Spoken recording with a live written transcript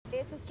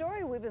It's a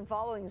story we've been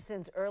following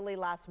since early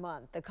last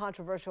month, the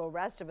controversial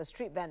arrest of a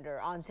street vendor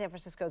on San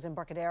Francisco's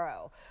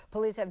Embarcadero.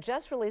 Police have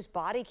just released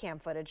body cam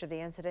footage of the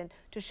incident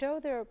to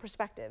show their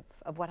perspective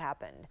of what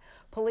happened.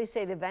 Police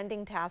say the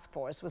vending task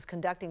force was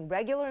conducting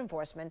regular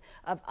enforcement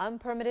of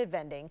unpermitted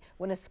vending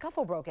when a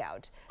scuffle broke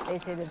out. They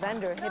say the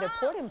vendor hit a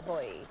port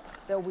employee,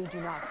 though we do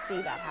not see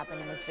that happen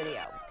in this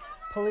video.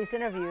 Police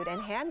interviewed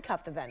and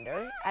handcuffed the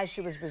vendor as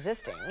she was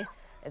resisting.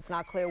 It's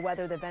not clear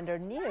whether the vendor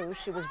knew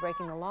she was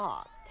breaking the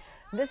law.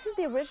 This is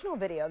the original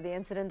video of the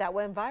incident that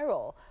went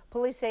viral.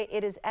 Police say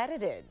it is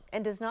edited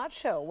and does not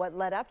show what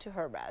led up to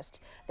her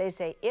arrest. They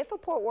say if a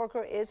port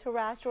worker is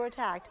harassed or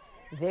attacked,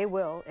 they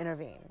will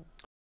intervene.